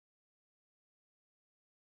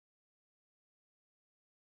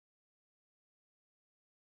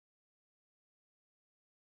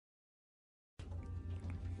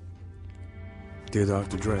Dear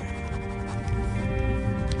Dr. Dre, I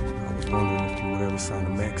was wondering if you would ever sign a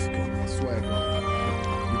Mexican. Swag on.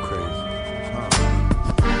 You crazy.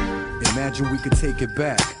 Imagine we could take it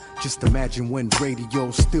back. Just imagine when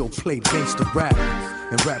radio still played gangsta rap.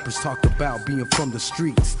 And rappers talked about being from the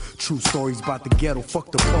streets. True stories about the ghetto,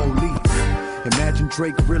 fuck the police. Imagine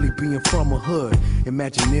Drake really being from a hood.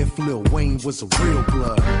 Imagine if Lil Wayne was a real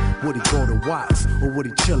blood. Would he go to Watts or would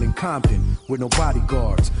he chill in Compton with no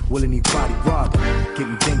bodyguards? Will anybody rob him?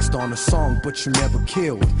 Getting gangsta on a song but you never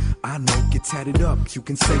killed. I know, get tatted up, you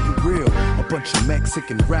can say you real. A bunch of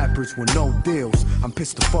Mexican rappers with no deals. I'm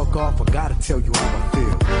pissed the fuck off, I gotta tell you how I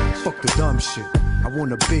feel. Fuck the dumb shit, I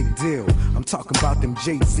want a big deal. I'm talking about them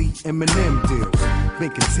Jay-Z, Eminem deals.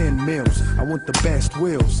 Making 10 mils, I want the best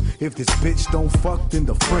wheels. If this bitch don't fuck, then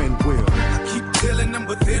the friend will. I keep telling them,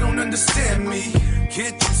 but they don't understand me.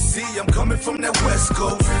 Can't you see I'm coming from that West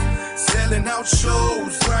Coast? Selling out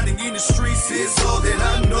shows, grinding in the streets is all that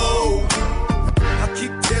I know. I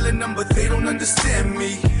keep telling them, but they don't understand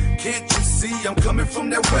me. Can't you see I'm coming from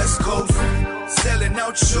that West Coast? Selling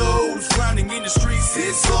out shows, grinding in the streets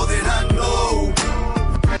is all that I know.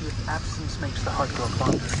 Absence makes the heart grow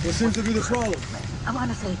fonder. What seems to be the problem? I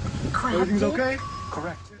want to say crap. Everything's okay?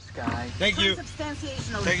 Correct. This guy. Thank you.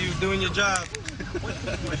 Thank you for doing your job.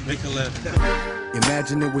 Make a left.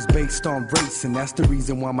 Imagine it was based on race, and that's the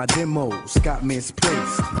reason why my demos got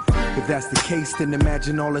misplaced. If that's the case, then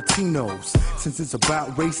imagine all Latinos. Since it's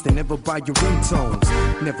about race, they never buy your ringtones,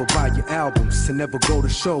 never buy your albums, and never go to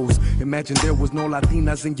shows. Imagine there was no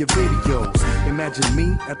Latinas in your videos. Imagine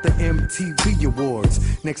me at the MTV Awards,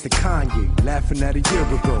 next to Kanye, laughing at a year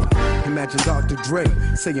ago. Imagine Dr. Dre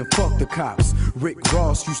saying fuck the cops. Rick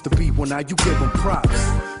Ross used to be one, now you give him props.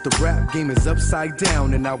 The rap game is upside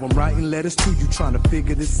down, and now I'm writing letters to you trying to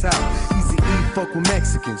figure this out. Eazy-E fuck with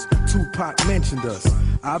Mexicans, Tupac mentioned us.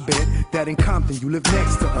 I bet that in Compton you live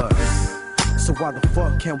next to us. So why the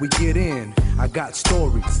fuck can't we get in? I got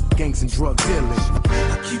stories, gangs and drug dealing.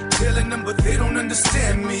 I keep telling them, but they don't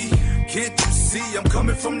understand me. Can't you see I'm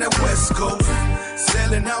coming from that West Coast?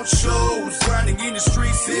 Selling out shows, grinding in the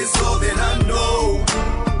streets is all that I know.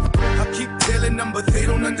 I keep telling them, but they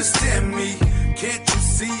don't understand me. Can't you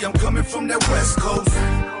see I'm coming from that West Coast?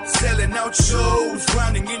 Selling out shows,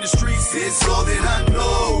 grinding in the streets is all that I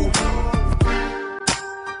know.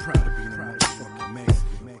 Proud to be a motherfucking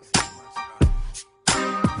Mexican.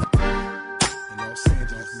 In Los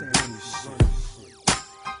Angeles, doing this shit.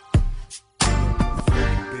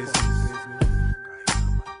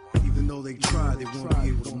 Even though they try, they won't be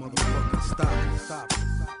able to motherfucking stop it.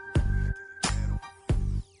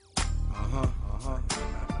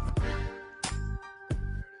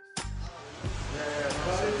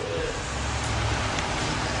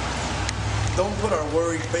 Don't put our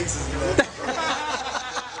worried faces in that.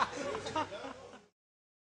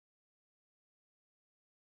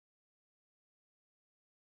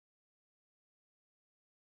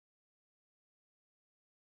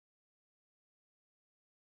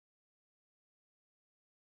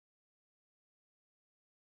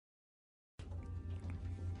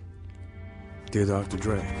 Dear Dr.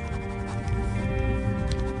 Dre, I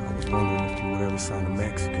was wondering if you would ever sign a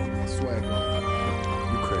Mexican. Swag on.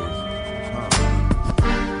 You crazy.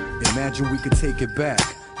 Imagine we could take it back.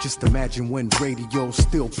 Just imagine when radio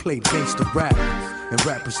still played gangsta rap. And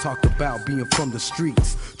rappers talked about being from the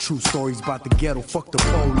streets. True stories about the ghetto, fuck the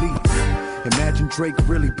police. Imagine Drake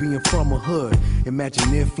really being from a hood.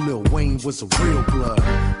 Imagine if Lil Wayne was a real blood.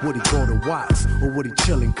 Would he go to Watts or would he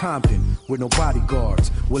chill in Compton with no bodyguards?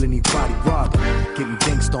 Will anybody rob him? Getting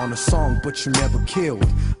gangsta on a song but you never killed.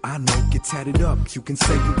 I know, get tatted up, you can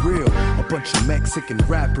say you real. A bunch of Mexican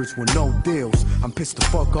rappers with no deals. I'm pissed the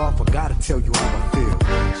fuck off, I gotta tell you how I feel.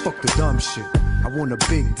 Fuck the dumb shit, I want a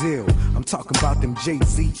big deal. I'm talking about them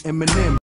Jay-Z, Eminem